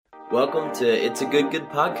Welcome to It's a Good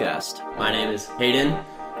podcast. My name is Hayden.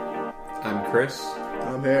 I'm Chris.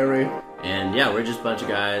 I'm Harry. And yeah, we're just a bunch of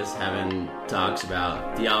guys having talks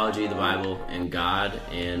about theology, the Bible, and God.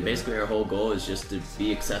 And basically our whole goal is just to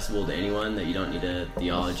be accessible to anyone, that you don't need a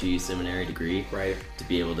theology seminary degree to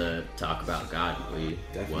be able to talk about God. We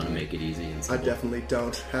want to make it easy and simple. I definitely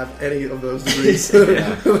don't have any of those degrees.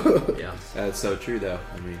 Yeah. That's so true, though.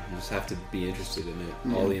 I mean, you just have to be interested in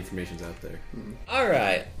it. All the information's out there. All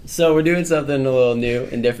right. So we're doing something a little new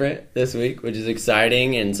and different this week, which is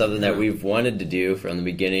exciting and something that we've wanted to do from the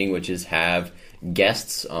beginning, which is have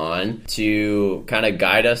guests on to kind of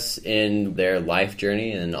guide us in their life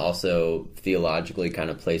journey and also theologically kind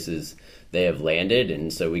of places they have landed,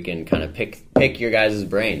 and so we can kind of pick your guys'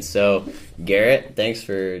 brains. So Garrett, thanks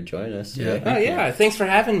for joining us today. Thanks for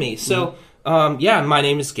having me. So my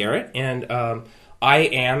name is Garrett, and I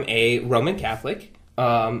am a Roman Catholic.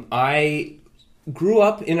 I grew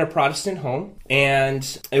up in a Protestant home,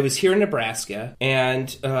 and it was here in Nebraska,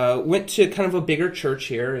 and went to kind of a bigger church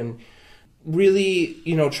here, and really,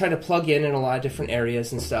 tried to plug in a lot of different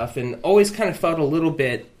areas and stuff, and always kind of felt a little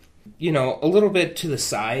bit to the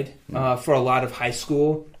side for a lot of high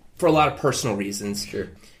school, for a lot of personal reasons. Sure.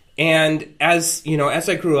 And as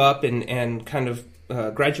I grew up and kind of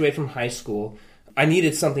graduated from high school, I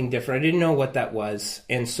needed something different. I didn't know what that was.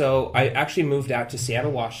 And so I actually moved out to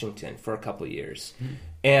Seattle, Washington for a couple of years.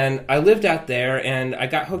 And I lived out there, and I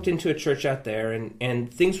got hooked into a church out there,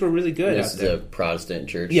 and things were really good out there. This is a Protestant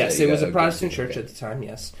church? Yes, it was a Protestant church at the time,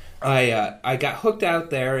 yes. I got hooked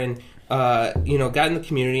out there and, got in the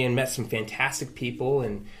community and met some fantastic people,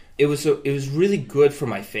 and it was really good for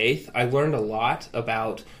my faith. I learned a lot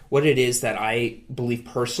about what it is that I believe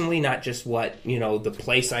personally, not just what, the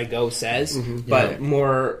place I go says, but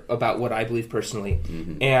more about what I believe personally.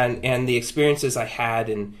 And the experiences I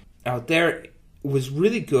had out there was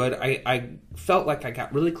really good. I felt like I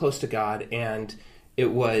got really close to God, and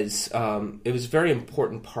it was a very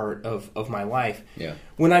important part of my life. Yeah.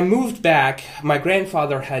 When I moved back, my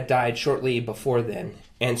grandfather had died shortly before then.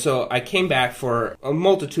 And so I came back for a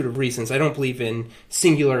multitude of reasons. I don't believe in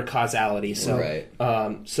singular causality, so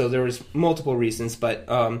so there was multiple reasons. But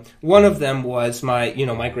one of them was my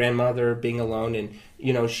grandmother being alone,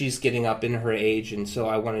 and she's getting up in her age, and so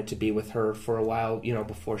I wanted to be with her for a while,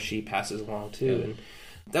 before she passes along too. Yeah. And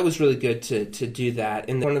that was really good to do that.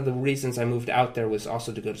 And one of the reasons I moved out there was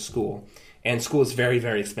also to go to school, and school is very,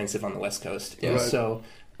 very expensive on the West Coast. Yeah. And so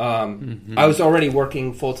I was already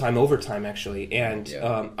working full-time overtime, actually, and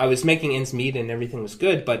I was making ends meet and everything was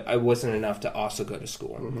good, but I wasn't enough to also go to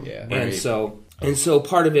school. And so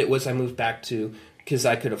part of it was I moved back because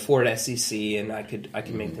I could afford SEC and I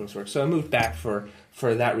could make things work. So I moved back for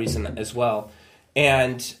that reason as well.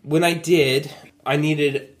 And when I did, I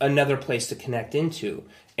needed another place to connect into.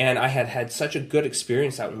 And I had such a good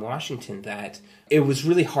experience out in Washington that it was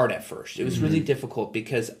really hard at first. It was really difficult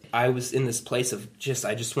because I was in this place of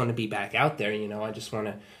I just want to be back out there, I just want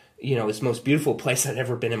to, it's the most beautiful place I've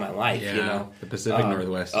ever been in my life, The Pacific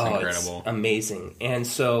Northwest is incredible. It's amazing. And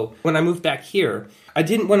so when I moved back here, I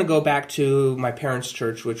didn't want to go back to my parents'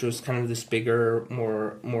 church, which was kind of this bigger,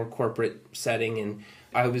 more corporate setting, and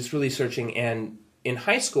I was really searching. And in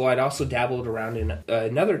high school, I'd also dabbled around in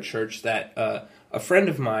another church that a friend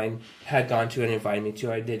of mine had gone to and invited me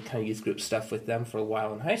to. I did kind of youth group stuff with them for a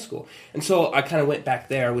while in high school. And so I kind of went back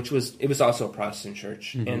there, it was also a Protestant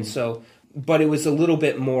church. And so, but it was a little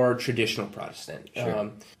bit more traditional Protestant.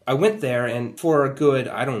 Sure. I went there, and for a good,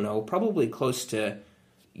 I don't know, probably close to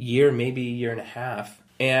maybe a year and a half.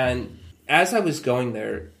 And as I was going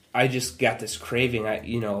there, I just got this craving, I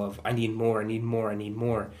need more.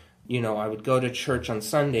 I would go to church on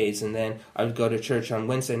Sundays, and then I would go to church on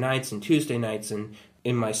Wednesday nights and Tuesday nights, and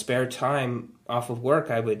in my spare time off of work,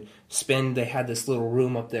 they had this little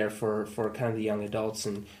room up there for kind of the young adults,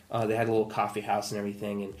 and they had a little coffee house and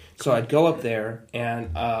everything, and so I'd go up there,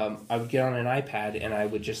 and I would get on an iPad, and I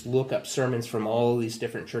would just look up sermons from all these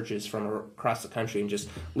different churches from across the country, and just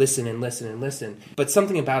listen and listen and listen, but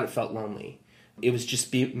something about it felt lonely. It was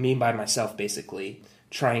just me by myself, basically,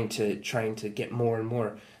 trying to get more and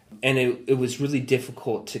more. And it was really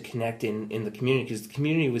difficult to connect in the community because the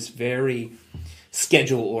community was very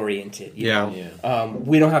schedule-oriented. You know?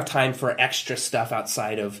 We don't have time for extra stuff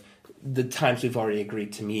outside of the times we've already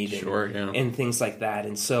agreed to meet and things like that.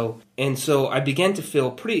 And so I began to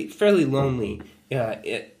feel fairly lonely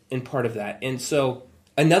in part of that. And so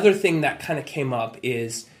another thing that kind of came up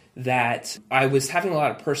is that I was having a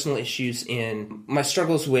lot of personal issues in my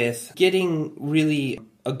struggles with getting really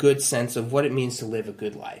a good sense of what it means to live a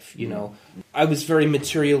good life. You know, I was very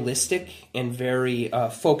materialistic and very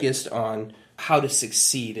focused on how to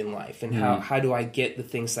succeed in life and how do I get the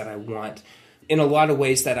things that I want in a lot of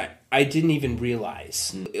ways that I didn't even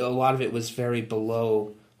realize. A lot of it was very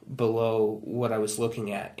below what I was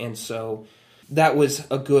looking at. And so that was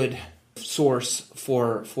a good source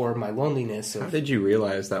for my loneliness. How did you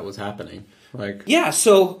realize that was happening? Like, yeah,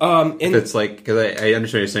 so and it's like, because I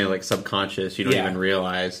understand you're saying like subconscious, you don't Yeah. even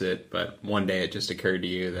realize it, but one day it just occurred to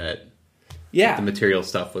you that yeah, the material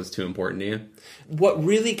stuff was too important to you. what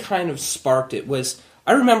really kind of sparked it was,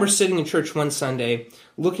 I remember sitting in church one Sunday,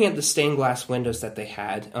 looking at the stained glass windows that they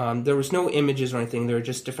had. There was no images or anything; they were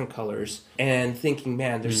just different colors. And thinking,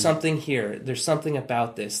 man, there's something here. There's something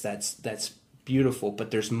about this that's beautiful,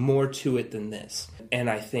 but there's more to it than this. And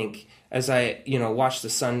I think as I watch the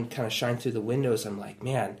sun kind of shine through the windows, I'm like,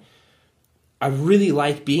 man, I really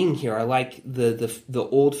like being here. I like the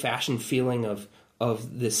old fashioned feeling of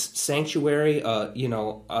this sanctuary.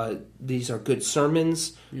 These are good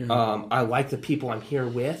sermons. I like the people I'm here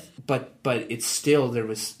with, but it's still there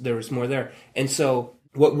was more there. And so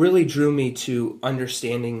what really drew me to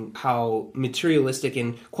understanding how materialistic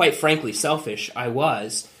and quite frankly selfish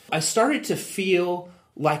I started to feel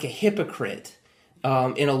like a hypocrite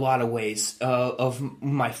in a lot of ways of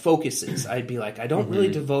my focuses. I'd be like, I don't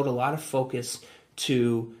really devote a lot of focus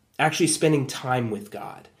to actually spending time with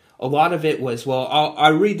God. A lot of it was, I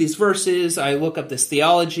read these verses, I look up this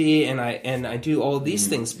theology, and I do all of these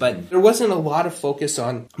things, but there wasn't a lot of focus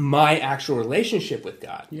on my actual relationship with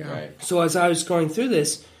God. Yeah. Right. So as I was going through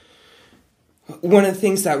this, one of the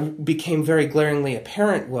things that became very glaringly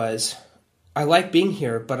apparent was, I like being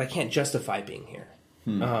here, but I can't justify being here.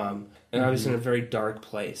 And I was in a very dark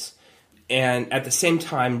place. And at the same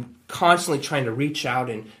time, constantly trying to reach out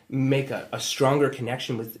and make a stronger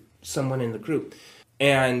connection with someone in the group.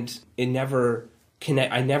 And I never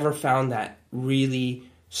found that really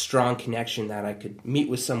strong connection that I could meet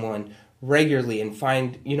with someone regularly and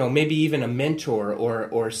find, maybe even a mentor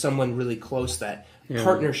or someone really close, that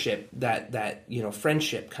partnership, that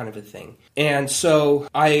friendship kind of a thing. And so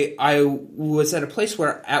I was at a place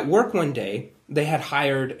where at work one day they had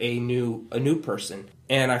hired a new person,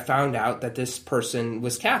 and I found out that this person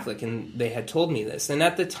was Catholic, and they had told me this. And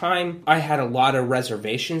at the time, I had a lot of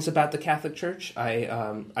reservations about the Catholic Church.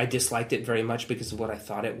 I disliked it very much because of what I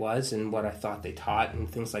thought it was and what I thought they taught and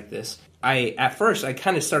things like this. At first, I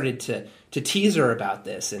kind of started to tease her about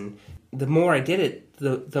this, and the more I did it,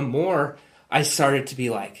 the more I started to be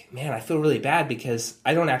like, man, I feel really bad because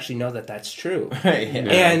I don't actually know that that's true. Right.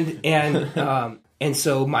 Yeah. And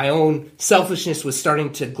so my own selfishness was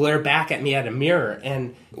starting to glare back at me at a mirror.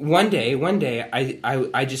 And one day,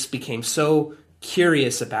 I just became so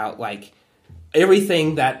curious about like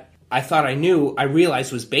everything that I thought I knew, I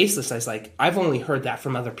realized was baseless. I was like, I've only heard that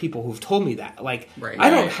from other people who've told me that. Like, Right.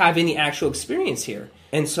 I don't have any actual experience here.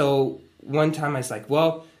 And so one time I was like,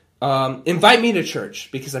 invite me to church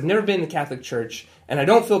because I've never been in the Catholic Church and I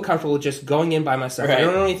don't feel comfortable just going in by myself. Right. I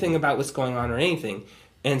don't know anything about what's going on or anything.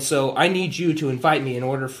 And so I need you to invite me in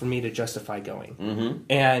order for me to justify going. Mm-hmm.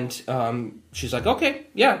 And she's like, okay,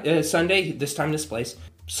 yeah, Sunday, this time, this place.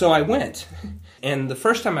 So I went. And the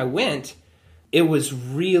first time I went, it was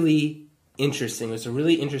really interesting. It was a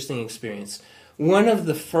really interesting experience. One of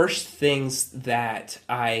the first things that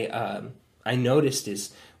I noticed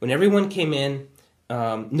is when everyone came in,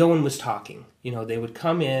 no one was talking. They would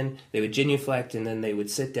come in, they would genuflect, and then they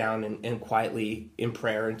would sit down and quietly in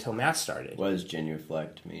prayer until Mass started. What does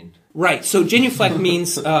genuflect mean? Right. So genuflect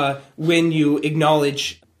means when you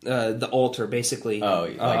acknowledge the altar, basically. Oh,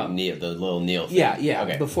 like kneel, the little kneel thing. Yeah,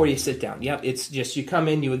 Okay. before you sit down. Yep, it's just you come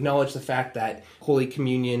in, you acknowledge the fact that Holy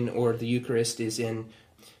Communion or the Eucharist is in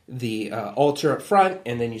the altar up front,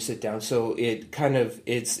 and then you sit down. So it kind of,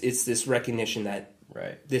 it's this recognition that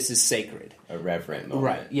Right. this is sacred. A reverent moment.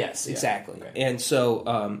 Right, yes, Yeah. exactly. Okay. And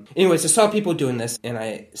so, anyways, I saw people doing this, and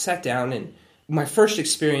I sat down, and my first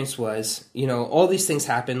experience was, all these things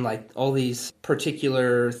happened, like all these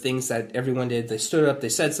particular things that everyone did. They stood up, they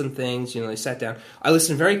said some things, they sat down. I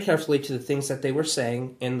listened very carefully to the things that they were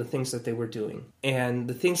saying and the things that they were doing. And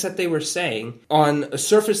the things that they were saying, on a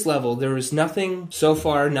surface level, there was nothing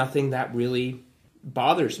that really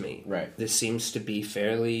bothers me. Right. This seems to be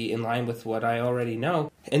fairly in line with what I already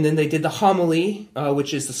know. And then they did the homily,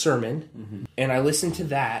 which is the sermon, and I listened to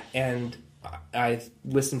that, and I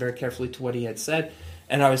listened very carefully to what he had said,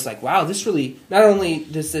 and I was like, wow, this really, not only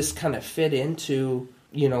does this kind of fit into,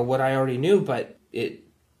 what I already knew, but it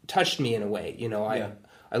touched me in a way.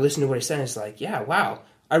 I listened to what he said, and it's like, yeah, wow,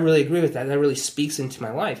 I really agree with that. That really speaks into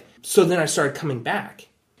my life. So then I started coming back,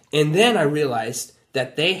 and then I realized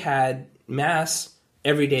that they had Mass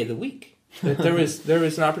every day of the week. That there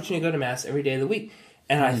was an opportunity to go to Mass every day of the week.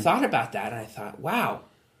 And I thought about that, and I thought, wow,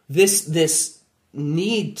 this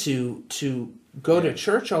need to go to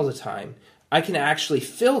church all the time, I can actually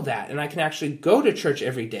fill that, and I can actually go to church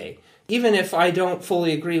every day. Even if I don't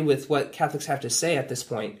fully agree with what Catholics have to say at this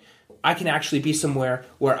point, I can actually be somewhere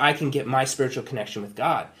where I can get my spiritual connection with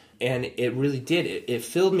God. And it really did. It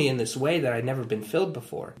filled me in this way that I'd never been filled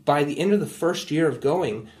before. By the end of the first year of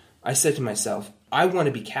going, I said to myself, I want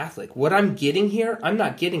to be Catholic. What I'm getting here, I'm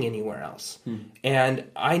not getting anywhere else. And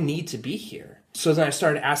I need to be here. So then I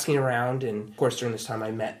started asking around, and of course during this time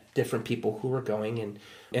I met different people who were going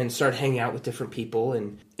and started hanging out with different people,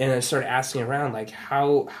 and I started asking around, like,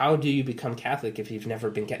 how do you become Catholic if you've never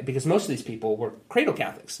been Catholic? Because most of these people were cradle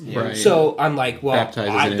Catholics. Right. So I'm like, well,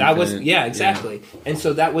 Baptized as an that was, infant. yeah, exactly. And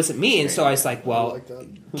so that wasn't me, and so I was like, well, like that.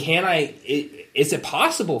 can I, is it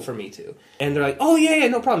possible for me to? And they're like, oh yeah,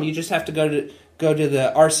 no problem. You just have to go to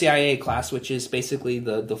the RCIA class, which is basically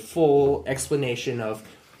the full explanation of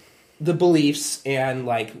the beliefs, and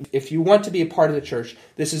like, if you want to be a part of the church,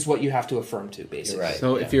 this is what you have to affirm to, basically. Right.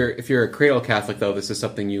 So if you're a cradle Catholic, though, this is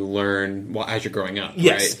something you learn as you're growing up,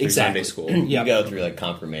 Yes, right? Through exactly. Sunday school. Yep. You go through like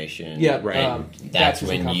confirmation. Yeah, Right. That's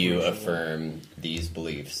baptism, when you confirmation. affirm these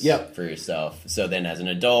beliefs Yep. for yourself. So then as an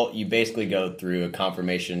adult, you basically go through a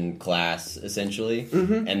confirmation class, essentially,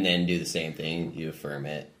 and then do the same thing. You affirm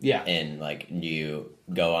it. Yeah. And like you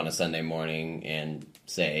go on a Sunday morning and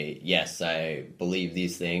say, yes, I believe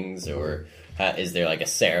these things, or is there like a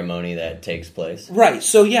ceremony that takes place? Right.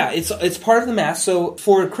 So yeah, it's part of the Mass. So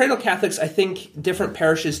for cradle Catholics, I think different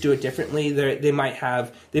parishes do it differently. They might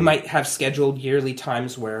have scheduled yearly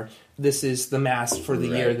times where this is the Mass for the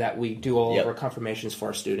year that we do all of our confirmations for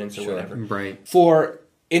our students or whatever. Right. For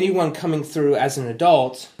anyone coming through as an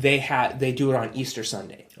adult, they do it on Easter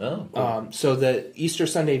Sunday. Oh, cool. So the Easter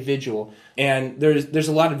Sunday Vigil, and there's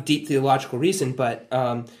a lot of deep theological reason, but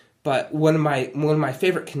one of my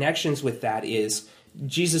favorite connections with that is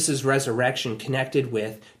Jesus' resurrection connected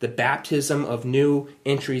with the baptism of new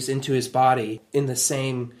entries into his body in the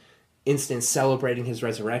same instance, celebrating his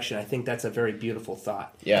resurrection. I think that's a very beautiful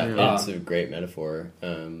thought. Yeah, it's a great metaphor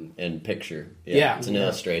and picture. Yeah. It's an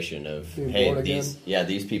illustration of, Being hey, born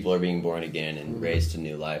these people are being born again and raised to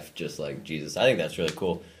new life, just like Jesus. I think that's really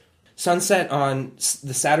cool. Sunset on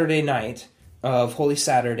the Saturday night of Holy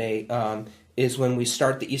Saturday is when we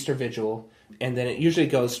start the Easter Vigil, and then it usually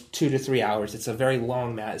goes 2 to 3 hours. It's a very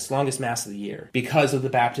long Mass. It's the longest Mass of the year because of the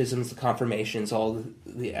baptisms, the confirmations, all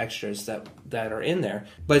the extras that are in there.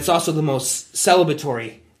 But it's also the most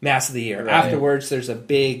celebratory Mass of the year. Right. Afterwards, there's a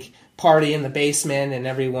big party in the basement, and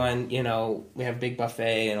everyone, we have a big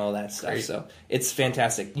buffet and all that stuff. Great. So it's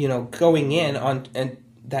fantastic. Going in on and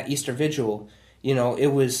that Easter Vigil,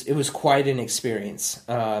 it was quite an experience.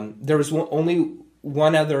 There was only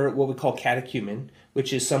one other, what we call catechumen,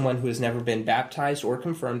 which is someone who has never been baptized or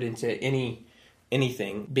confirmed into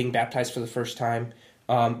anything, being baptized for the first time.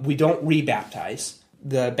 We don't rebaptize.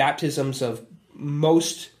 The baptisms of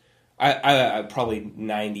most, probably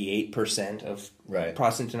 98% of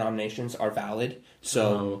Protestant denominations are valid.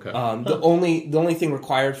 So the only thing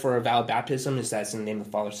required for a valid baptism is that it's in the name of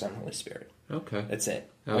the Father, Son, Holy Spirit. Okay. That's it.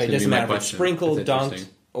 That was It gonna doesn't be my matter if it's question. sprinkled, That's dunked,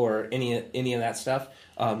 interesting. or any of that stuff.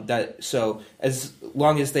 So as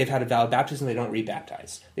long as they've had a valid baptism, they don't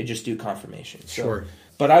rebaptize. They just do confirmation. So, Sure.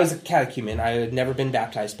 But I was a catechumen. I had never been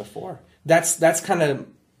baptized before. That's kind of a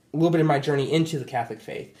little bit of my journey into the Catholic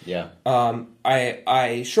faith. Yeah.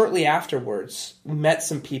 I shortly afterwards met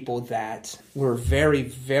some people that were very,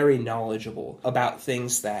 very knowledgeable about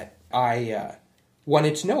things that I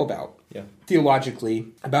wanted to know about. Yeah. Theologically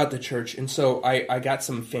about the church, and so I got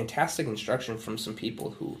some fantastic instruction from some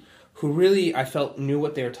people who really, I felt, knew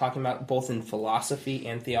what they were talking about, both in philosophy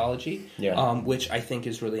and theology, which I think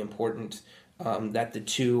is really important, that the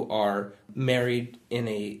two are married in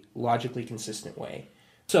a logically consistent way.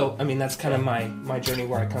 So, I mean, that's kind of my journey,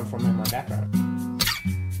 where I come from and my background.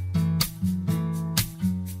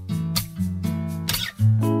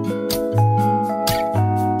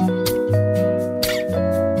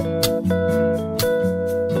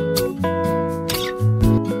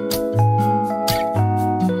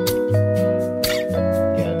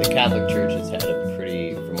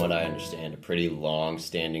 Pretty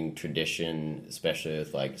long-standing tradition, especially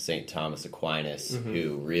with like St. Thomas Aquinas,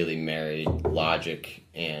 who really married logic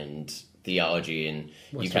and theology, and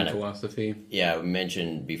Western you kind of philosophy. Yeah,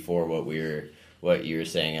 mentioned before what you were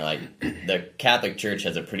saying. Like the Catholic Church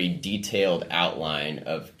has a pretty detailed outline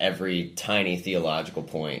of every tiny theological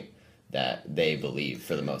point that they believe,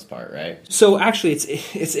 for the most part, right? So actually,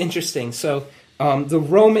 it's interesting. So the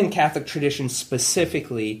Roman Catholic tradition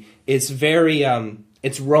specifically is very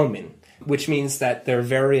it's Roman, which means that they're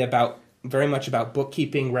very about very much about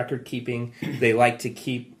bookkeeping, record keeping. They like to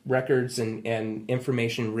keep records and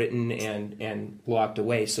information written and locked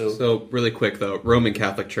away. So really quick though, Roman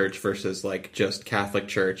Catholic Church versus like just Catholic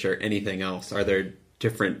Church or anything else. Are there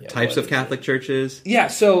different types of Catholic churches? Yeah,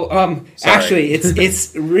 so actually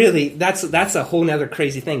it's really that's a whole nother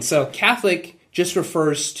crazy thing. So Catholic just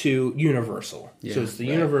refers to universal. So it's the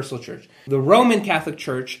universal church. The Roman Catholic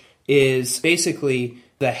Church is basically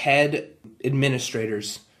the head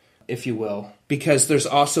administrators, if you will, because there's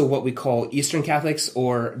also what we call Eastern Catholics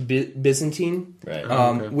or Byzantine,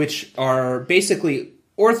 Right. which are basically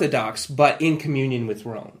Orthodox but in communion with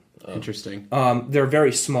Rome. Interesting. They're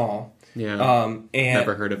very small. Yeah. And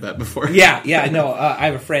Never heard of that before. yeah, no. I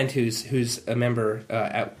have a friend who's a member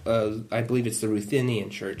at I believe it's the Ruthenian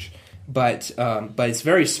Church, but it's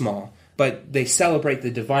very small. But they celebrate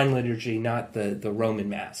the Divine Liturgy, not the Roman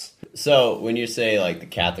Mass. So when you say like the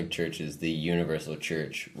Catholic Church is the universal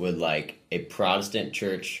church, would like a Protestant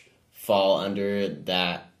church fall under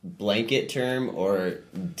that blanket term, or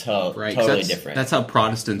Right, 'cause totally different? That's how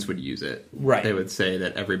Protestants would use it. Right. They would say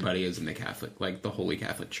that everybody is in the Catholic, like the Holy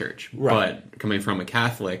Catholic Church. Right. But coming from a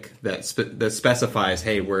Catholic, that specifies,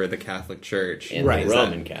 hey, we're the Catholic Church. and Right. the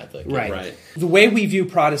Roman Catholic. Right. Right. The way we view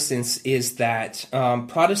Protestants is that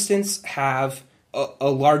Protestants have a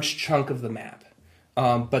large chunk of the map,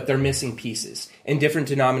 but they're missing pieces. And different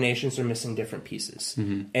denominations are missing different pieces.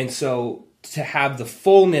 And so to have the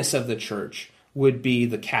fullness of the church would be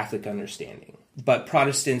the Catholic understanding. But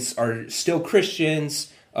Protestants are still Christians,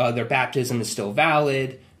 their baptism is still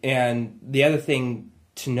valid, and the other thing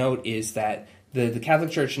to note is that the Catholic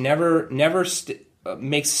Church never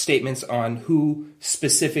makes statements on who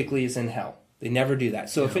specifically is in hell. They never do that.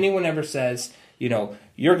 So if anyone ever says,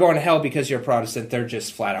 you're going to hell because you're a Protestant, they're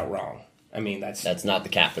just flat out wrong. I mean, that's not the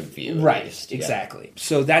Catholic view. at right, least. Yeah. exactly.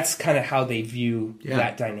 So that's kind of how they view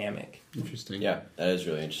that dynamic. Interesting. Yeah, that is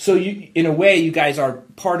really interesting. So in a way, you guys are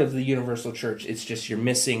part of the universal church. It's just you're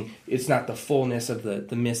missing. It's not the fullness of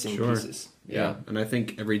the missing pieces. Yeah, and I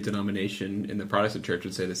think every denomination in the Protestant church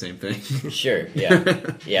would say the same thing. Sure,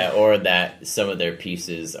 yeah. Yeah, or that some of their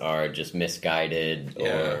pieces are just misguided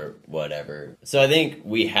or whatever. So I think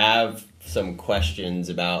we have some questions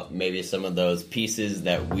about maybe some of those pieces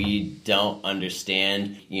that we don't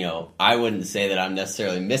understand. I wouldn't say that I'm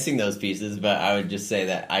necessarily missing those pieces, but I would just say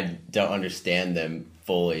that I don't understand them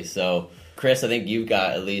fully. So Chris, I think you've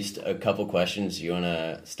got at least a couple questions you want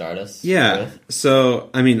to start us with? So,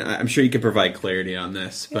 I mean, I'm sure you could provide clarity on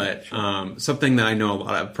this, but something that I know a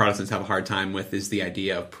lot of Protestants have a hard time with is the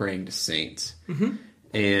idea of praying to saints. Mm-hmm.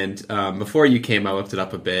 And before you came, I looked it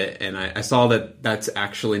up a bit, and I saw that that's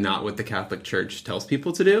actually not what the Catholic Church tells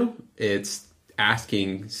people to do. It's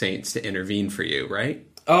asking saints to intervene for you, right?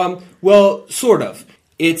 Well, sort of.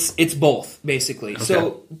 It's both, basically. Okay.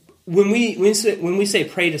 So when we say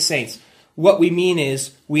pray to saints, what we mean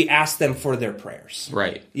is we ask them for their prayers.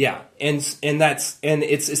 Right. Yeah, and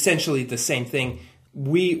it's essentially the same thing.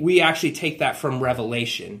 We actually take that from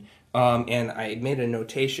Revelation, and I made a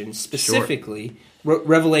notation specifically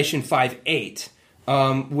Revelation 5:8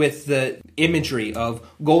 with the imagery of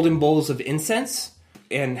golden bowls of incense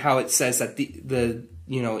and how it says that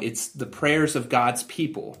it's the prayers of God's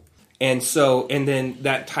people, and then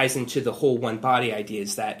that ties into the whole one body idea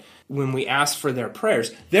is that when we ask for their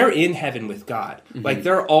prayers, they're in heaven with God. Mm-hmm. Like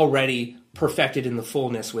they're already perfected in the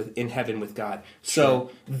fullness in heaven with God. So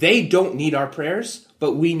they don't need our prayers,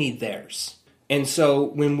 but we need theirs. And so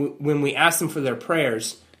when we ask them for their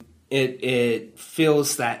prayers, it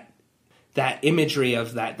fills that imagery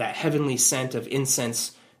of that heavenly scent of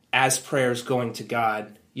incense as prayers going to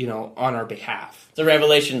God, on our behalf. So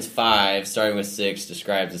Revelations 5, starting with 6,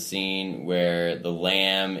 describes a scene where the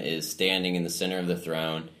Lamb is standing in the center of the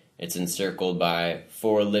throne. It's encircled by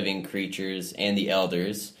 4 living creatures and the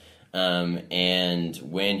elders. And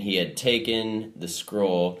when he had taken the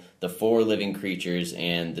scroll, the 4 living creatures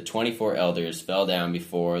and the 24 elders fell down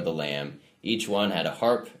before the Lamb. Each one had a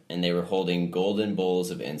harp, and they were holding golden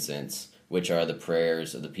bowls of incense, which are the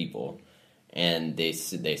prayers of the people. And they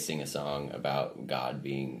sing a song about God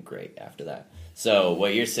being great after that. So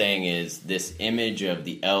what you're saying is this image of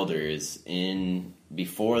the elders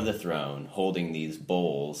before the throne holding these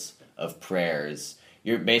bowls of prayers.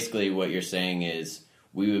 What you're saying is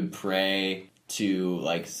we would pray to,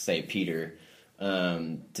 like, say Peter,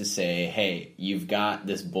 to say, hey, you've got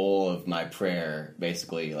this bowl of my prayer,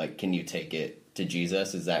 basically, like, can you take it to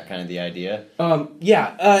Jesus. Is that kind of the idea?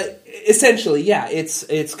 Essentially, yeah.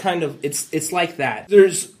 It's kind of it's like that.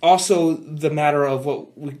 There's also the matter of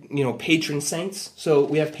what we, patron saints. So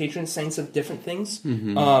we have patron saints of different things,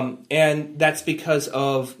 and that's because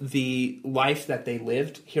of the life that they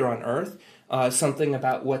lived here on earth. Something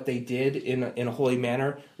about what they did in a holy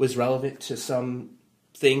manner was relevant to some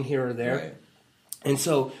thing here or there. Right. And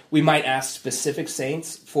so we might ask specific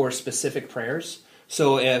saints for specific prayers.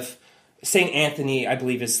 So if Saint Anthony, I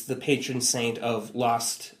believe, is the patron saint of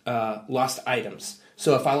lost items.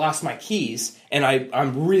 So if I lost my keys and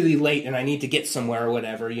I'm really late and I need to get somewhere or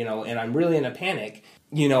whatever, and I'm really in a panic,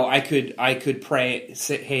 I could pray,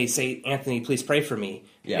 say, hey, Saint Anthony, please pray for me.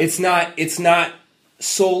 Yeah. It's not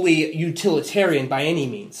solely utilitarian by any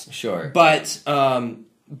means. Sure. But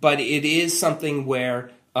it is something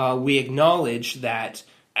where we acknowledge that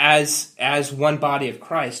as one body of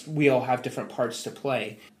Christ, we all have different parts to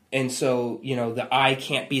play. And so, the eye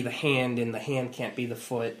can't be the hand and the hand can't be the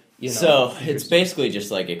foot. So it's basically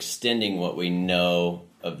just like extending what we know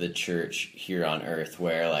of the church here on earth,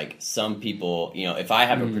 where like some people, if I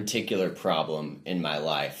have a particular problem in my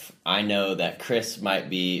life, I know that Chris might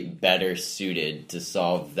be better suited to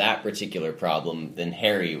solve that particular problem than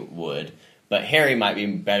Harry would, but Harry might be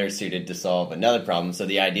better suited to solve another problem. So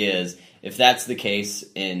the idea is, if that's the case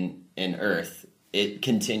in earth, it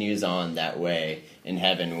continues on that way in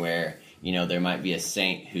heaven, where there might be a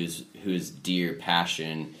saint whose dear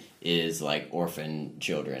passion is like orphan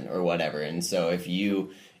children or whatever. And so if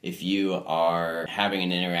you are having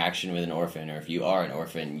an interaction with an orphan, or if you are an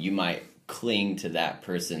orphan, you might cling to that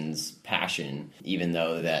person's passion, even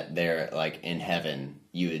though that they're like in heaven.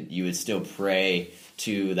 You would still pray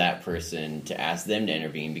to that person to ask them to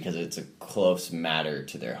intervene, because it's a close matter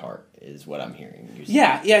to their heart, is what I'm hearing you say.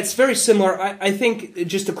 Yeah, it's very similar. I think,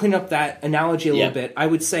 just to clean up that analogy a little bit, I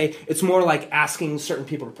would say it's more like asking certain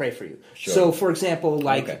people to pray for you. Sure. So, for example,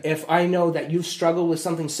 if I know that you've struggled with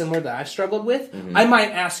something similar that I've struggled with, I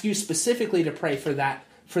might ask you specifically to pray for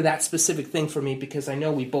that specific thing for me, because I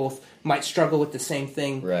know we both might struggle with the same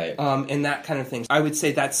thing, right? And that kind of thing. I would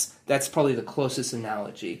say that's probably the closest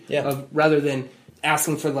analogy. Yeah. Rather than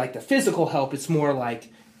asking for like the physical help, it's more like,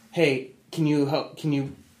 hey, can you help? Can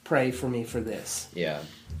you pray for me for this? Yeah.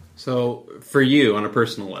 So for you, on a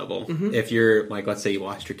personal level, if you're like, let's say you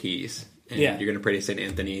lost your keys, and you're going to pray to Saint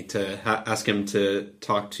Anthony to ask him to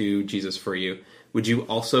talk to Jesus for you, would you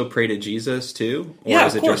also pray to Jesus too, or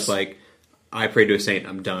is it just like, I pray to a saint,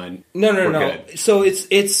 I'm done? No. Good? So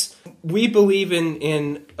it's we believe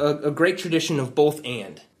in a great tradition of both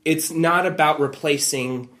and. It's not about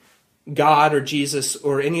replacing God or Jesus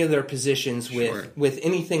or any of their positions with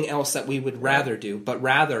anything else that we would rather do, but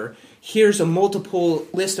rather, here's a multiple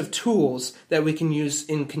list of tools that we can use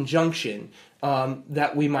in conjunction,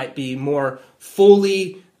 that we might be more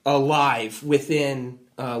fully alive within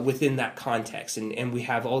that context. And we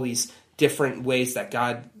have all these different ways that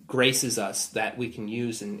God graces us that we can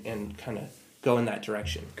use and kind of go in that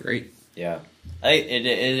direction. Great. Yeah. It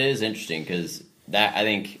is interesting, because that, I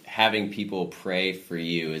think, having people pray for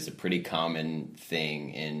you is a pretty common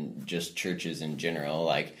thing in just churches in general.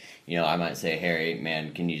 Like, I might say, Harry,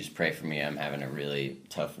 man, can you just pray for me? I'm having a really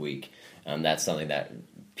tough week. That's something that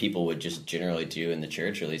people would just generally do in the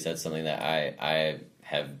church, or at least that's something that I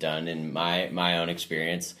have done in my own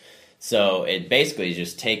experience. So it basically is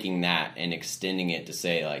just taking that and extending it to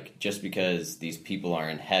say, like, just because these people are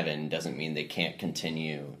in heaven doesn't mean they can't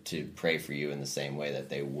continue to pray for you in the same way that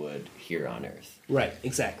they would here on earth. Right,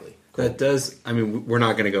 exactly. That does, we're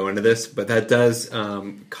not going to go into this, but that does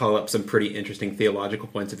call up some pretty interesting theological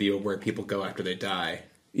points of view of where people go after they die.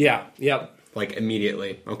 Yeah, yep. Like,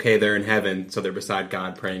 immediately. Okay, they're in heaven, so they're beside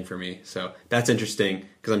God praying for me. So that's interesting,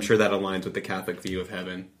 because I'm sure that aligns with the Catholic view of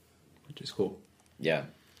heaven, which is cool. Yeah.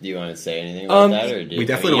 Do you want to say anything about that? Or we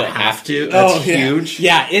definitely don't have to. Oh, That's huge.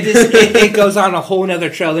 Yeah, it is. It goes on a whole nother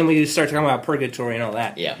trail. Then we start talking about purgatory and all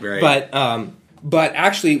that. Yeah. Right. But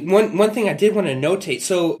actually, one thing I did want to notate.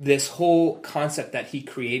 So this whole concept that he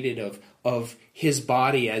created of his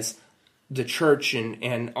body as the church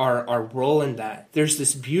and our role in that. There's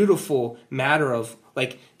this beautiful matter of,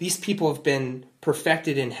 like, these people have been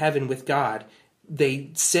perfected in heaven with God. They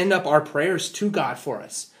send up our prayers to God for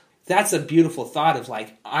us. That's a beautiful thought of,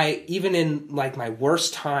 like, even in, like, my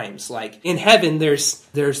worst times, like, in heaven, there's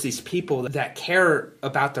these people that care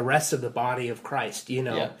about the rest of the body of Christ, You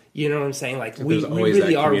know what I'm saying? Like, we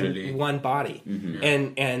really are one body. Mm-hmm.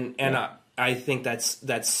 And I think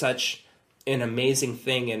that's such an amazing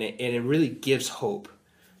thing, and it really gives hope.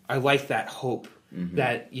 I like that hope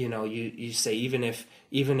that, you say, even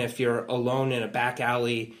if you're alone in a back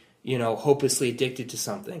alley, hopelessly addicted to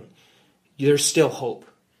something, there's still hope.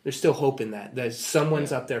 There's still hope in that. There's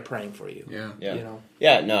someone's up there praying for you. Yeah. Yeah. You know?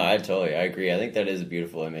 Yeah, no, I agree. I think that is a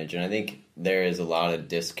beautiful image, and I think there is a lot of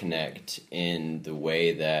disconnect in the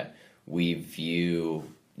way that we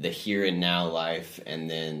view the here and now life and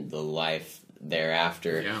then the life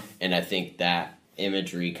thereafter. Yeah. And I think that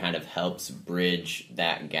imagery kind of helps bridge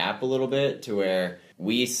that gap a little bit to where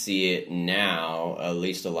we see it now, at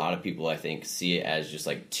least a lot of people I think see it as just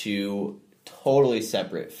like two totally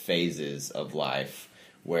separate phases of life,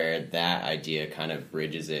 where that idea kind of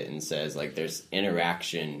bridges it and says like there's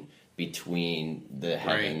interaction between the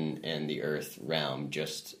heaven and the earth realm,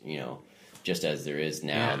 just as there is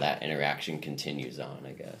now. That interaction continues on,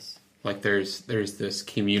 I guess. Like there's this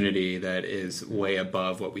community that is way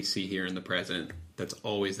above what we see here in the present, that's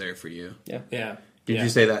always there for you. Yeah. Would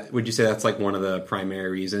you say that's like one of the primary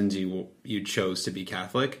reasons you chose to be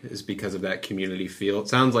Catholic, is because of that community feel? It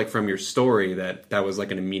sounds like from your story that was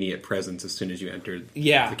like an immediate presence as soon as you entered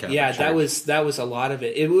the Catholic Church. That was a lot of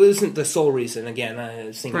it. It wasn't the sole reason,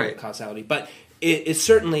 again, single causality, but it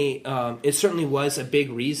certainly was a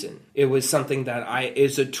big reason. It was something that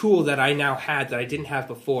is a tool that I now had that I didn't have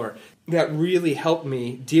before, that really helped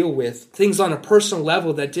me deal with things on a personal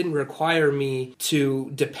level that didn't require me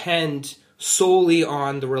to depend solely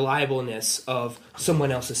on the reliableness of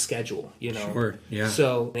someone else's schedule, Sure, yeah.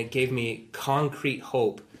 So it gave me concrete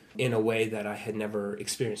hope in a way that I had never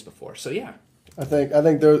experienced before. So yeah. I think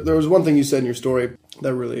there was one thing you said in your story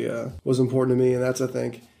that really was important to me, and that's, I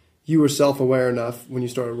think, you were self-aware enough when you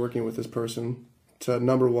started working with this person to,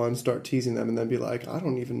 number one, start teasing them and then be like, I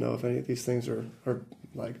don't even know if any of these things are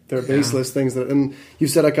like, they're baseless things that, and you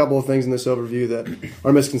said a couple of things in this overview that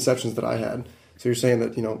are misconceptions that I had. So you're saying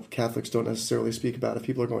that, Catholics don't necessarily speak about if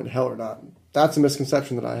people are going to hell or not. That's a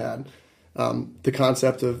misconception that I had. The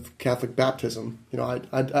concept of Catholic baptism,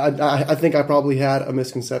 I think I probably had a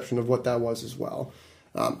misconception of what that was as well.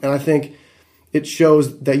 And I think it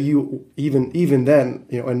shows that you, even then,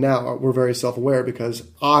 and now we're very self-aware, because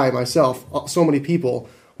I myself, so many people,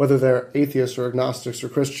 whether they're atheists or agnostics or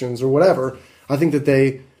Christians or whatever, I think that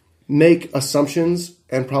they make assumptions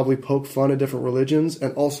and probably poke fun at different religions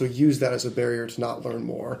and also use that as a barrier to not learn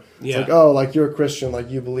more. Yeah. It's like, oh, like you're a Christian, like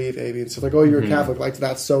you believe A, B, and so like, oh, you're a Catholic, like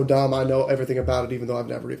that's so dumb. I know everything about it, even though I've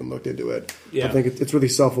never even looked into it. Yeah. I think it's really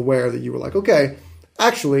self-aware that you were like, okay,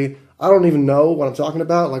 actually, I don't even know what I'm talking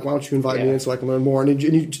about. Like, why don't you invite me in so I can learn more? And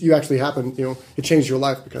you actually happened, it changed your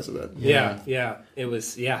life because of it. Yeah. It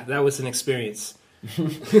was, that was an experience.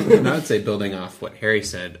 And I would say, building off what Harry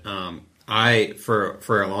said,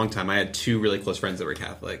 for a long time, I had two really close friends that were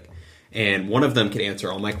Catholic, and one of them could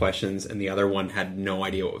answer all my questions, and the other one had no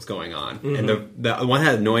idea what was going on. Mm-hmm. And the one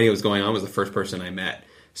that had no idea what was going on was the first person I met.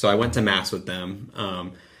 So I went to Mass with them,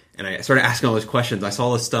 and I started asking all those questions. I saw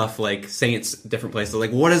all this stuff, like saints, different places,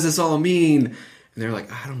 like, what does this all mean? And they're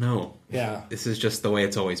like, I don't know. Yeah. This is just the way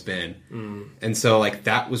it's always been. And so, like,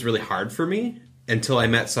 that was really hard for me until I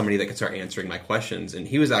met somebody that could start answering my questions. And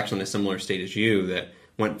he was actually in a similar state as you, that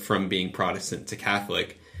went from being Protestant to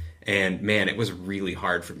Catholic. And man, it was really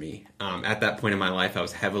hard for me. At that point in my life, I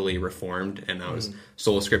was heavily Reformed, and I was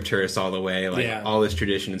sola scripturis all the way. Like, all this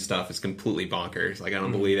tradition and stuff is completely bonkers. Like, I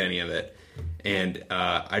don't believe any of it. And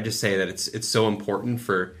I just say that it's so important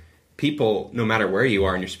for people, no matter where you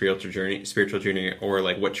are in your spiritual journey, or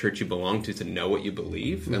like what church you belong to know what you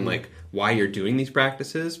believe and like why you're doing these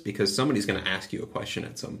practices, because somebody's going to ask you a question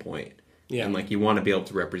at some point. Yeah. And like, you want to be able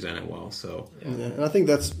to represent it well. So yeah. And I think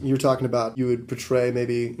that's, you're talking about, you would portray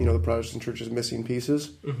maybe, the Protestant church as missing pieces.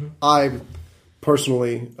 Mm-hmm. I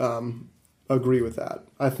personally agree with that.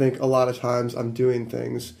 I think a lot of times I'm doing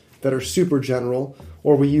things that are super general,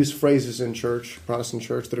 or we use phrases in church, Protestant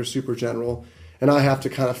church, that are super general, and I have to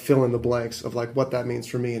kind of fill in the blanks of like what that means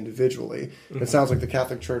for me individually. Mm-hmm. It sounds like the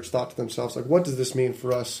Catholic Church thought to themselves, like, what does this mean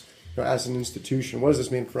for us as an institution? What does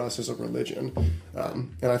this mean for us as a religion?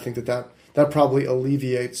 And I think that probably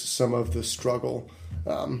alleviates some of the struggle,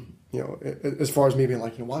 as far as me being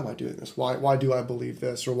like, why am I doing this? Why do I believe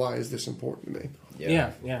this? Or why is this important to me?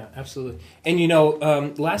 Yeah, absolutely.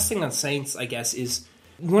 And, last thing on saints, I guess, is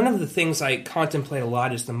one of the things I contemplate a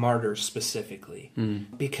lot is the martyrs specifically.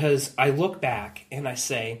 Because I look back and I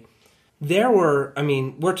say,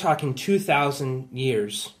 we're talking 2,000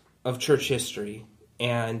 years of church history,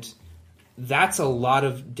 and that's a lot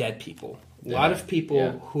of dead people. A lot of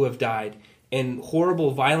people who have died in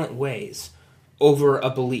horrible, violent ways over a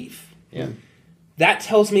belief. Yeah. That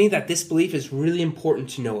tells me that this belief is really important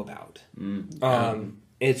to know about.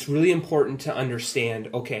 It's really important to understand,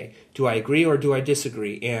 okay, do I agree or do I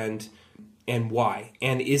disagree, and why?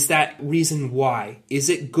 And is that reason why, is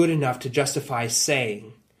it good enough to justify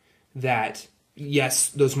saying that, yes,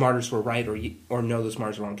 those martyrs were right, or no, those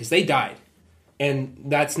martyrs were wrong, because they died, and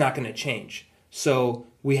that's not going to change. So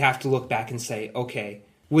we have to look back and say, okay,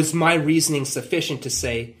 was my reasoning sufficient to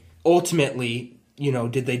say, ultimately,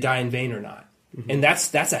 did they die in vain or not? Mm-hmm. And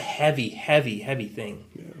that's a heavy, heavy, heavy thing.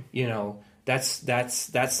 Yeah.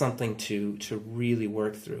 That's something to really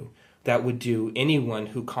work through. That would do anyone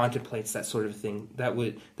who contemplates that sort of thing.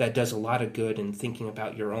 That does a lot of good in thinking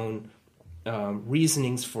about your own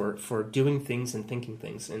reasonings for doing things and thinking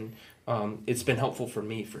things. And it's been helpful for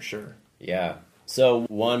me, for sure. Yeah. So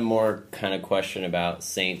one more kind of question about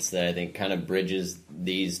saints that I think kind of bridges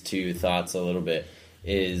these two thoughts a little bit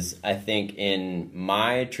is, I think in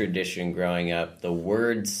my tradition growing up, the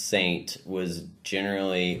word saint was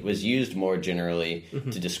used more generally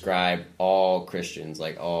to describe all Christians,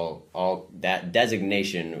 like all that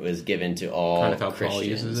designation was given to all kind of how Christians. Paul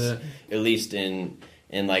uses it. At least in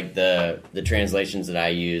like the translations that I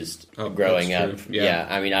used growing up. Yeah,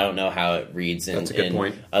 I mean, I don't know how it reads in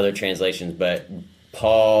other translations, but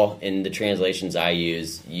Paul in the translations I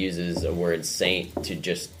use uses a word saint to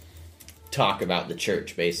just talk about the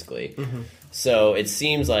church, basically. Mm-hmm. So it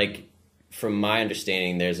seems like, from my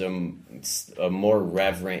understanding, there's a more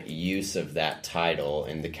reverent use of that title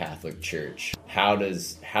in the Catholic Church. How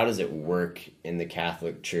does it work in the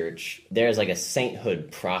Catholic Church? There's like a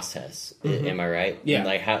sainthood process. Mm-hmm. Am I right? Yeah. And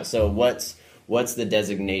like so what's the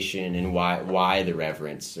designation and why the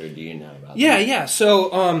reverence, or do you know about that? Yeah.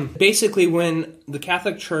 So basically, when the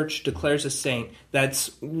Catholic Church declares a saint,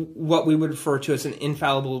 that's what we would refer to as an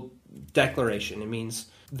infallible declaration. It means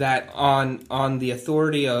that on the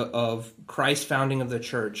authority of Christ's founding of the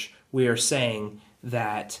church, we are saying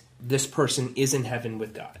that this person is in heaven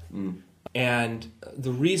with God. Mm. And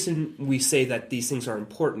the reason we say that these things are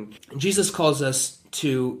important, Jesus calls us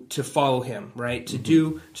to follow him, right? To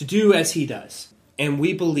do as he does. And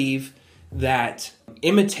we believe that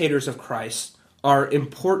imitators of Christ are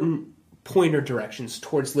important pointer directions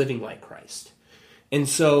towards living like Christ. And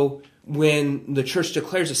so when the church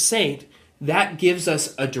declares a saint, that gives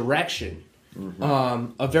us a direction,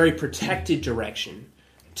 a very protected direction,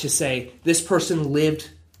 to say this person lived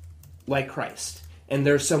like Christ, and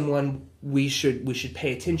there's someone we should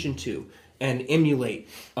pay attention to and emulate.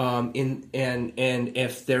 And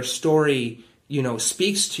if their story,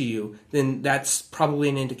 speaks to you, then that's probably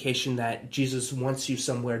an indication that Jesus wants you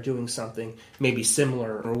somewhere doing something maybe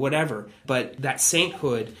similar or whatever. But that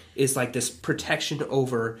sainthood is like this protection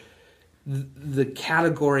over the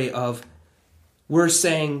category of, we're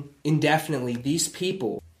saying indefinitely these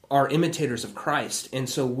people are imitators of Christ, and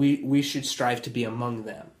so we should strive to be among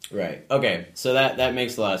them. Right. Okay. So that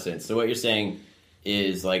makes a lot of sense. So what you're saying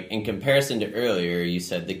is, like, in comparison to earlier, you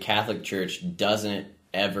said the Catholic Church doesn't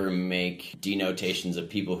ever make denotations of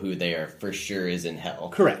people who they are for sure is in hell.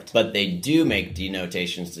 Correct. But they do make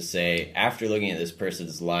denotations to say, after looking at this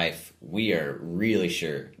person's life, we are really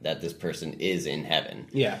sure that this person is in heaven.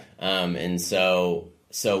 Yeah. And so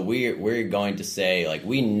we're going to say, like,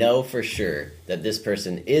 we know for sure that this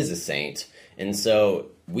person is a saint, and so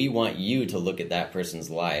we want you to look at that person's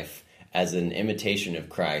life as an imitation of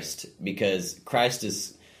Christ, because Christ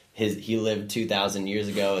he lived 2,000 years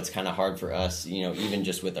ago. It's kind of hard for us, even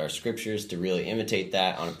just with our scriptures, to really imitate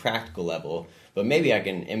that on a practical level. But maybe I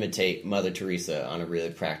can imitate Mother Teresa on a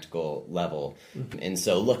really practical level. Mm-hmm. And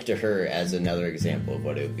so look to her as another example of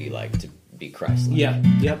what it would be like to be Christ-like. Yeah,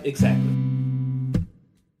 yep, exactly.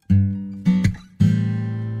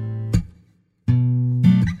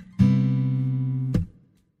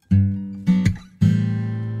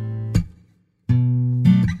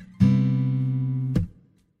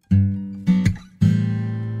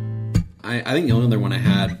 I think the only other one I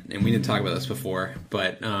had, and we didn't talk about this before,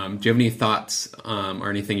 but do you have any thoughts or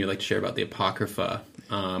anything you'd like to share about the Apocrypha?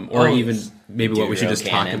 Or even maybe what we should just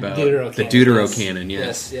talk about? The Deuterocanon,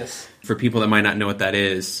 yes. Yes. For people that might not know what that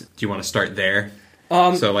is, do you want to start there?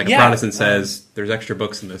 So a Protestant says, there's extra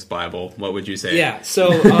books in this Bible. What would you say? Yeah,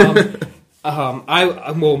 so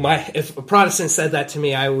if a Protestant said that to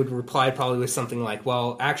me, I would reply probably with something like,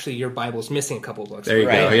 well, actually, your Bible's missing a couple books. There you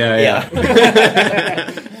go.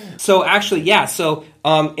 Yeah. So actually, yeah. So,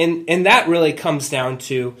 and that really comes down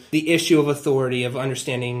to the issue of authority, of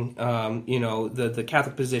understanding, the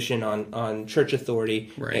Catholic position on church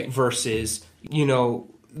authority, right, versus,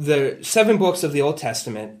 the 7 books of the Old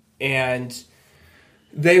Testament, and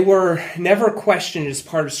they were never questioned as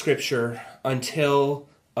part of Scripture until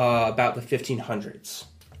about the 1500s.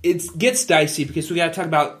 It gets dicey because we got to talk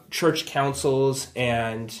about church councils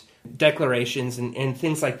and declarations and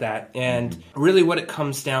things like that. And really what it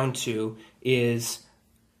comes down to is,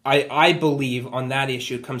 I believe on that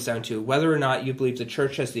issue, it comes down to whether or not you believe the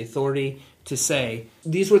church has the authority to say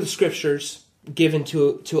these were the scriptures given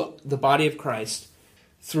to the body of Christ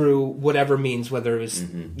through whatever means, whether it was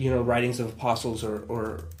writings of apostles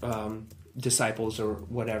or disciples or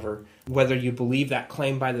whatever, whether you believe that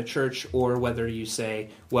claim by the church or whether you say,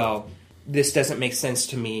 well, this doesn't make sense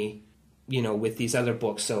to me, with these other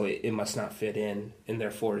books, so it must not fit in, and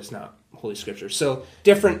therefore it's not Holy Scripture. So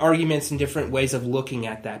different arguments and different ways of looking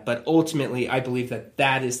at that, but ultimately I believe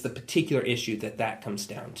that is the particular issue that comes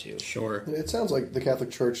down to. Sure. It sounds like the Catholic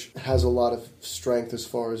Church has a lot of strength as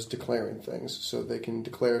far as declaring things, so they can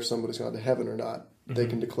declare if somebody's gone to heaven or not. They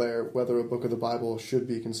can declare whether a book of the Bible should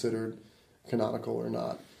be considered canonical or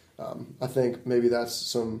not. I think maybe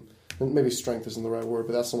that's maybe strength isn't the right word,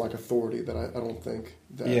 but that's some like authority that I don't think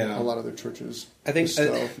that a lot of their churches I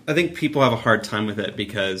think people have a hard time with it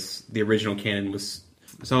because the original canon was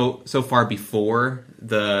so far before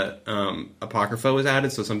the Apocrypha was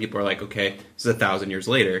added. So some people are like, okay, this is 1,000 years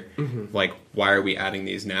later. Like, why are we adding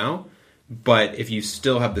these now? But if you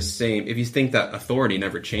still have if you think that authority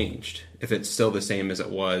never changed, if it's still the same as it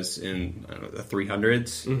was in the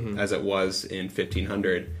 300s, as it was in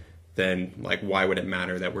 1500, then like why would it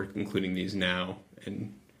matter that we're including these now?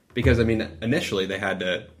 And because initially they had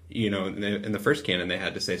to, in the first canon they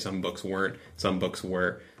had to say some books weren't, some books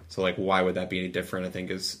were. So like why would that be any different? I think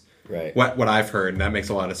is right. What I've heard, and that makes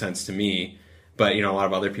a lot of sense to me. But a lot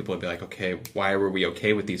of other people would be like, okay, why were we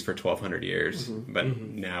okay with these for 1,200 years? But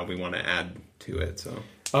now we want to add to it. So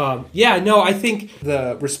I think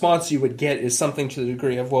the response you would get is something to the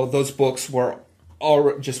degree of, well, those books were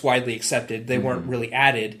all just widely accepted. They weren't really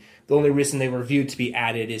added. The only reason they were viewed to be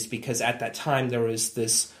added is because at that time there was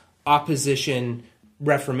this opposition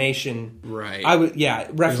Reformation. Right.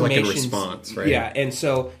 Reformation. It was like a response, right? Yeah, and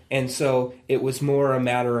so it was more a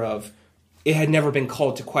matter of it had never been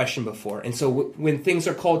called to question before. And so when things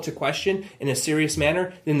are called to question in a serious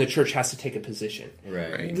manner, then the church has to take a position.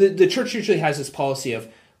 Right. The church usually has this policy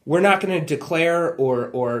of, we're not going to declare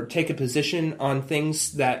or take a position on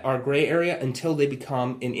things that are gray area until they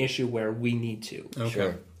become an issue where we need to. Okay.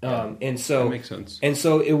 Sure. And so that makes sense. And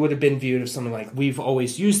so it would have been viewed as something like, we've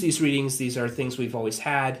always used these readings. These are things we've always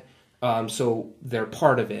had. So they're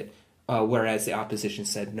part of it. Whereas the opposition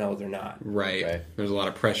said, no, they're not. Right. There's a lot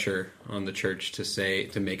of pressure on the church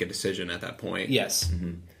to make a decision at that point. Yes.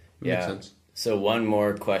 Makes sense. So one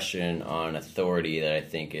more question on authority that I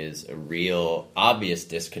think is a real obvious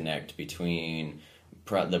disconnect between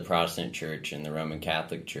the Protestant Church and the Roman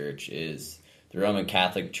Catholic Church is the Roman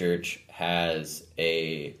Catholic Church has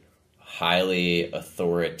a highly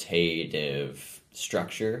authoritative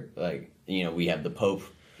structure. Like, we have the Pope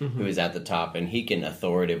who is at the top, and he can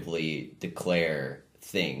authoritatively declare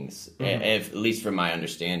things. At least from my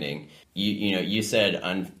understanding, you said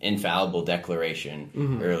infallible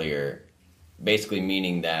declaration earlier. Basically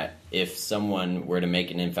meaning that if someone were to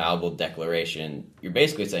make an infallible declaration, you're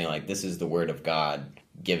basically saying, like, this is the word of God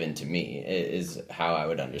given to me, is how I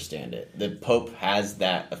would understand it. The Pope has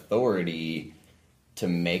that authority to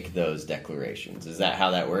make those declarations. Is that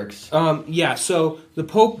how that works? So the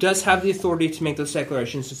Pope does have the authority to make those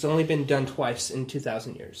declarations. It's only been done twice in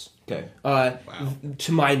 2,000 years. Okay.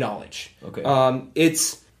 To my knowledge. Okay.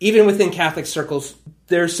 It's, even within Catholic circles,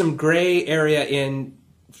 there's some gray area in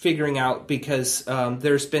figuring out, because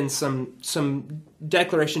there's been some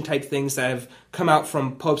declaration type things that have come out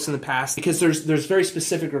from popes in the past, because there's very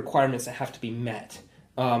specific requirements that have to be met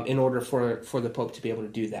in order for the Pope to be able to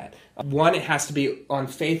do that. One, it has to be on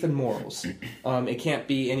faith and morals. It can't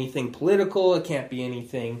be anything political. It can't be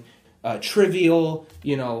anything trivial.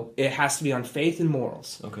 It has to be on faith and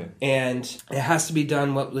morals. Okay. And it has to be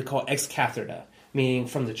done what we call ex cathedra, meaning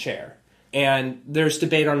from the chair. And there's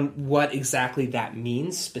debate on what exactly that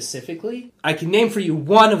means specifically. I can name for you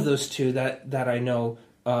one of those two that I know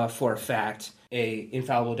for a fact, a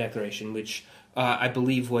infallible declaration, which I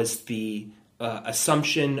believe was the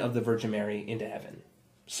assumption of the Virgin Mary into heaven.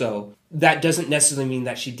 So that doesn't necessarily mean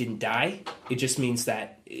that she didn't die. It just means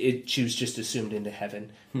that she was just assumed into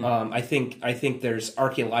heaven. I think there's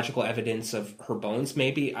archaeological evidence of her bones.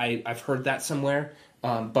 Maybe I've heard that somewhere.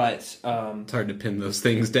 But it's hard to pin those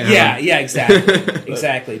things down. Yeah,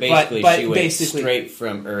 exactly. Basically, but she went straight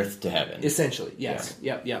from earth to heaven. Essentially, yes.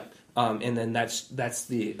 Yeah. Yep. And then that's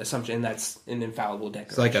the assumption, and that's an infallible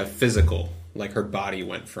declaration. It's like a physical, like her body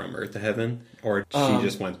went from earth to heaven, or she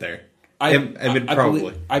just went there.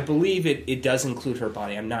 I believe it does include her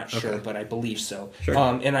body. I'm not sure, but I believe so. Sure.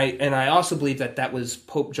 And I also believe that was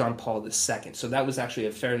Pope John Paul II. So that was actually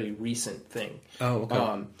a fairly recent thing. Oh,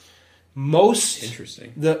 okay.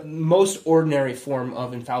 Interesting. The most ordinary form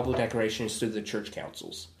of infallible declaration is through the church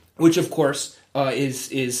councils, which of course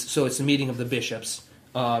is so it's a meeting of the bishops,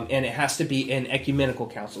 and it has to be an ecumenical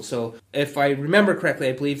council. So if I remember correctly,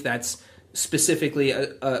 I believe that's specifically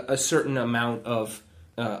a certain amount of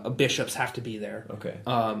bishops have to be there. Okay.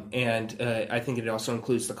 And I think it also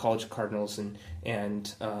includes the College of Cardinals and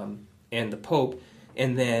the Pope,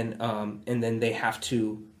 and then they have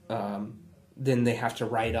to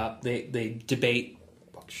write up. They debate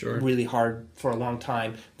really hard for a long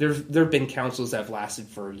time. There have been councils that have lasted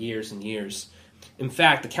for years and years. In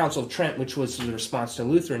fact, the Council of Trent, which was the response to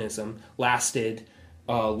Lutheranism, lasted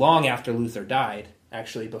long after Luther died,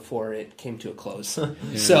 actually, before it came to a close.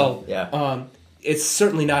 So it's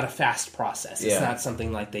certainly not a fast process. It's not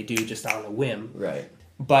something like they do just on a whim. Right.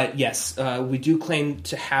 But yes, we do claim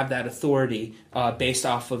to have that authority based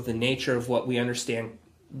off of the nature of what we understand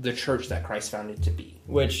the church that Christ founded to be.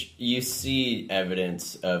 Which you see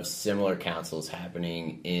evidence of similar councils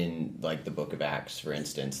happening in, like, the Book of Acts, for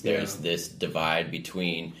instance. There's this divide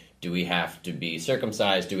between, do we have to be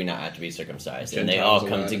circumcised, do we not have to be circumcised? And they all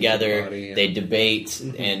come together, they debate,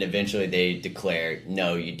 and eventually they declare,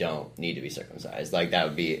 no, you don't need to be circumcised. Like, that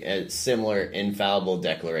would be a similar infallible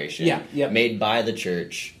declaration made by the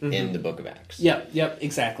church in the Book of Acts. Yep,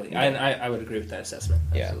 exactly. And I would agree with that assessment.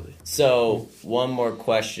 Absolutely. So, one more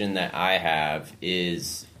question that I have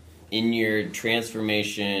is, in your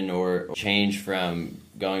transformation or change from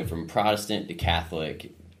going from Protestant to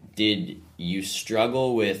Catholic, did you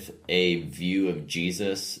struggle with a view of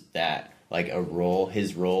Jesus that, like,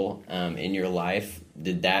 his role in your life?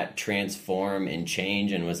 Did that transform and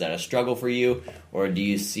change, and was that a struggle for you? Or do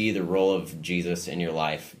you see the role of Jesus in your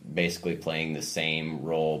life basically playing the same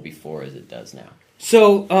role before as it does now?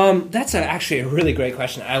 So that's actually a really great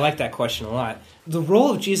question. I like that question a lot. The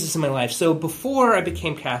role of Jesus in my life. So before I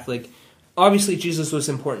became Catholic, obviously Jesus was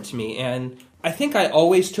important to me, and I think I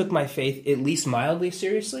always took my faith at least mildly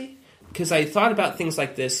seriously, because I thought about things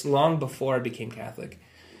like this long before I became Catholic.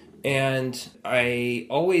 And I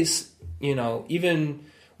always, even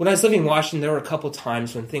when I was living in Washington, there were a couple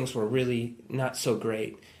times when things were really not so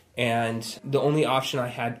great. And the only option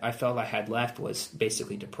I felt I had left was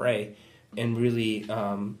basically to pray and really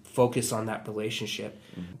focus on that relationship.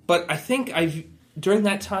 Mm-hmm. But I think during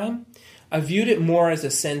that time, I viewed it more as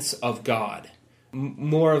a sense of God,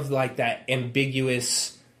 more of like that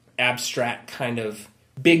ambiguous, abstract kind of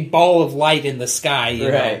big ball of light in the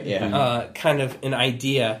sky, kind of an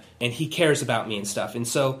idea, and he cares about me and stuff. And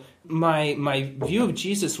so my view of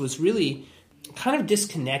Jesus was really kind of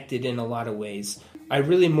disconnected in a lot of ways. I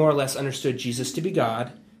really more or less understood Jesus to be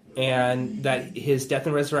God, and that his death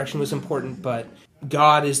and resurrection was important, but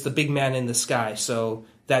God is the big man in the sky, so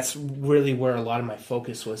that's really where a lot of my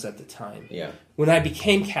focus was at the time. Yeah. When I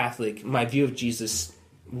became Catholic, my view of Jesus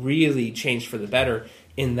really changed for the better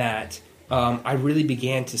in that I really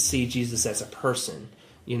began to see Jesus as a person.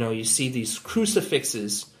 You see these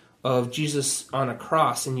crucifixes of Jesus on a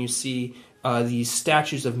cross, and you see these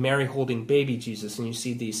statues of Mary holding baby Jesus, and you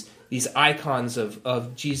see these icons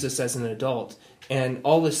of Jesus as an adult, and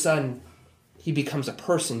all of a sudden he becomes a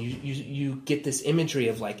person. You get this imagery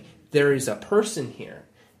of like there is a person here,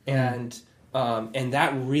 and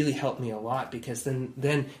that really helped me a lot, because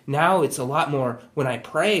then now it's a lot more, when I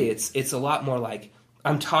pray, it's a lot more like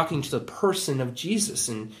I'm talking to the person of Jesus,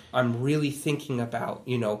 and I'm really thinking about,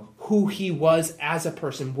 who he was as a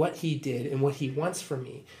person, what he did, and what he wants from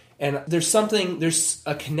me. And there's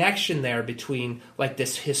a connection there between like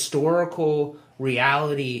this historical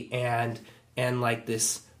reality and like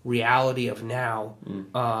this reality of now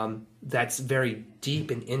that's very deep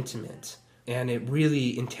and intimate. And it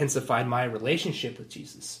really intensified my relationship with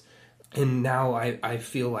Jesus. And now I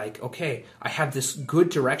feel like, okay, I have this good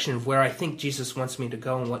direction of where I think Jesus wants me to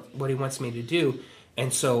go and what he wants me to do.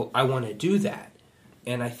 And so I want to do that.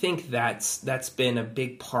 And I think that's been a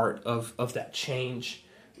big part of that change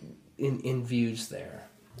in views there.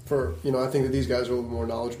 I think that these guys are a little more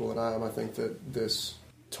knowledgeable than I am. I think that this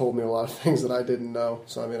told me a lot of things that I didn't know.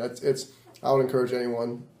 So, I mean, I would encourage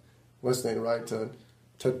anyone listening, right, to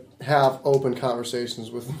have open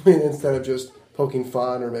conversations with me instead of just poking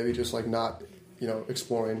fun or maybe just like not,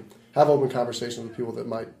 exploring. Have open conversations with people that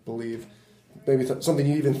might believe maybe something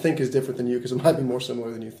you even think is different than you, because it might be more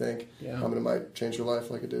similar than you think. Yeah. And it might change your life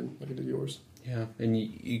like it did yours. Yeah, and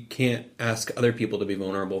you can't ask other people to be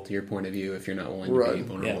vulnerable to your point of view if you're not willing to be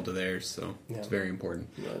vulnerable to theirs, so it's very important.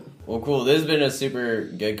 Right. Well, cool. This has been a super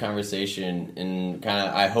good conversation, and kind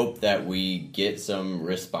of I hope that we get some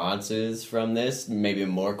responses from this, maybe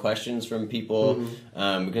more questions from people,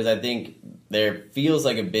 because I think there feels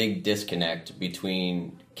like a big disconnect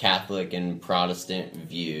between Catholic and Protestant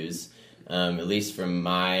views. at least from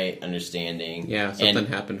my understanding. Yeah, something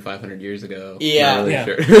happened 500 years ago. Yeah. Not really Yeah.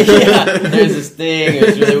 sure. Yeah, there's this thing. It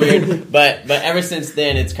was really weird, but ever since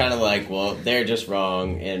then, it's kind of like, well, they're just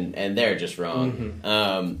wrong, and they're just wrong,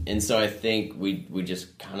 and so I think we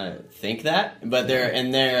just kind of think that, but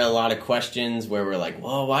there are a lot of questions where we're like,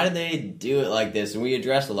 well, why did they do it like this? And we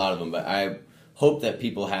addressed a lot of them, but I hope that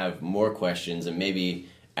people have more questions, and maybe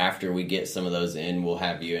after we get some of those in, we'll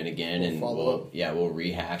have you in again, and we'll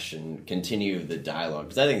rehash and continue the dialogue,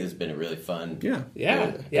 because I think this has been a really fun.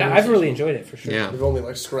 Yeah, I've really enjoyed it for sure. Yeah. We've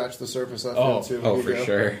only scratched the surface. I feel too. Oh, for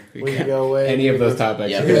sure. We could go away. Any of those topics.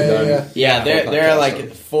 Yeah. we could have done. Yeah, there are podcast like on.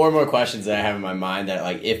 4 more questions that I have in my mind that,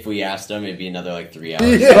 like, if we asked them, it'd be another like 3 hours.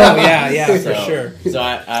 Oh yeah, for So- sure. So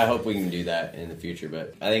I hope we can do that in the future.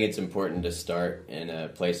 But I think it's important to start in a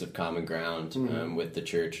place of common ground with the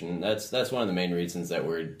church, and that's one of the main reasons that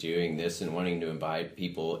we're doing this and wanting to invite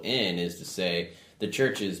people in, is to say the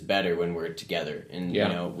church is better when we're together,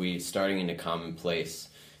 and we starting in a common place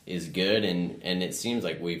is good, and it seems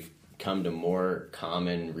like we've come to more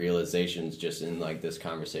common realizations just in like this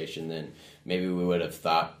conversation than maybe we would have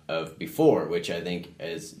thought of before, which I think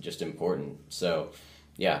is just important. So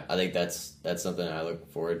yeah, I think that's something I look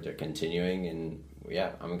forward to continuing, and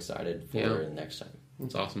yeah, I'm excited for next time.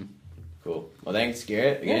 That's awesome. Cool. Well, thanks,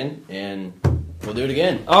 Garrett, again, and we'll do it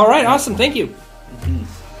again. All right, awesome. Thank you.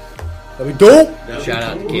 That'd be dope. Shout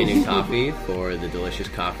out to Canyon Coffee for the delicious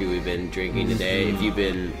coffee we've been drinking today. If you've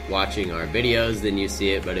been watching our videos, then you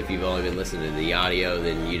see it, but if you've only been listening to the audio,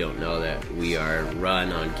 then you don't know that we are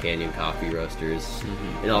run on Canyon Coffee Roasters.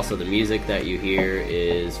 And also the music that you hear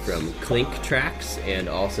is from Clink Tracks and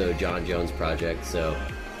also John Jones Project. So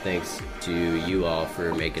thanks to you all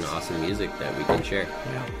for making awesome music that we can share.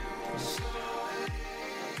 Yeah.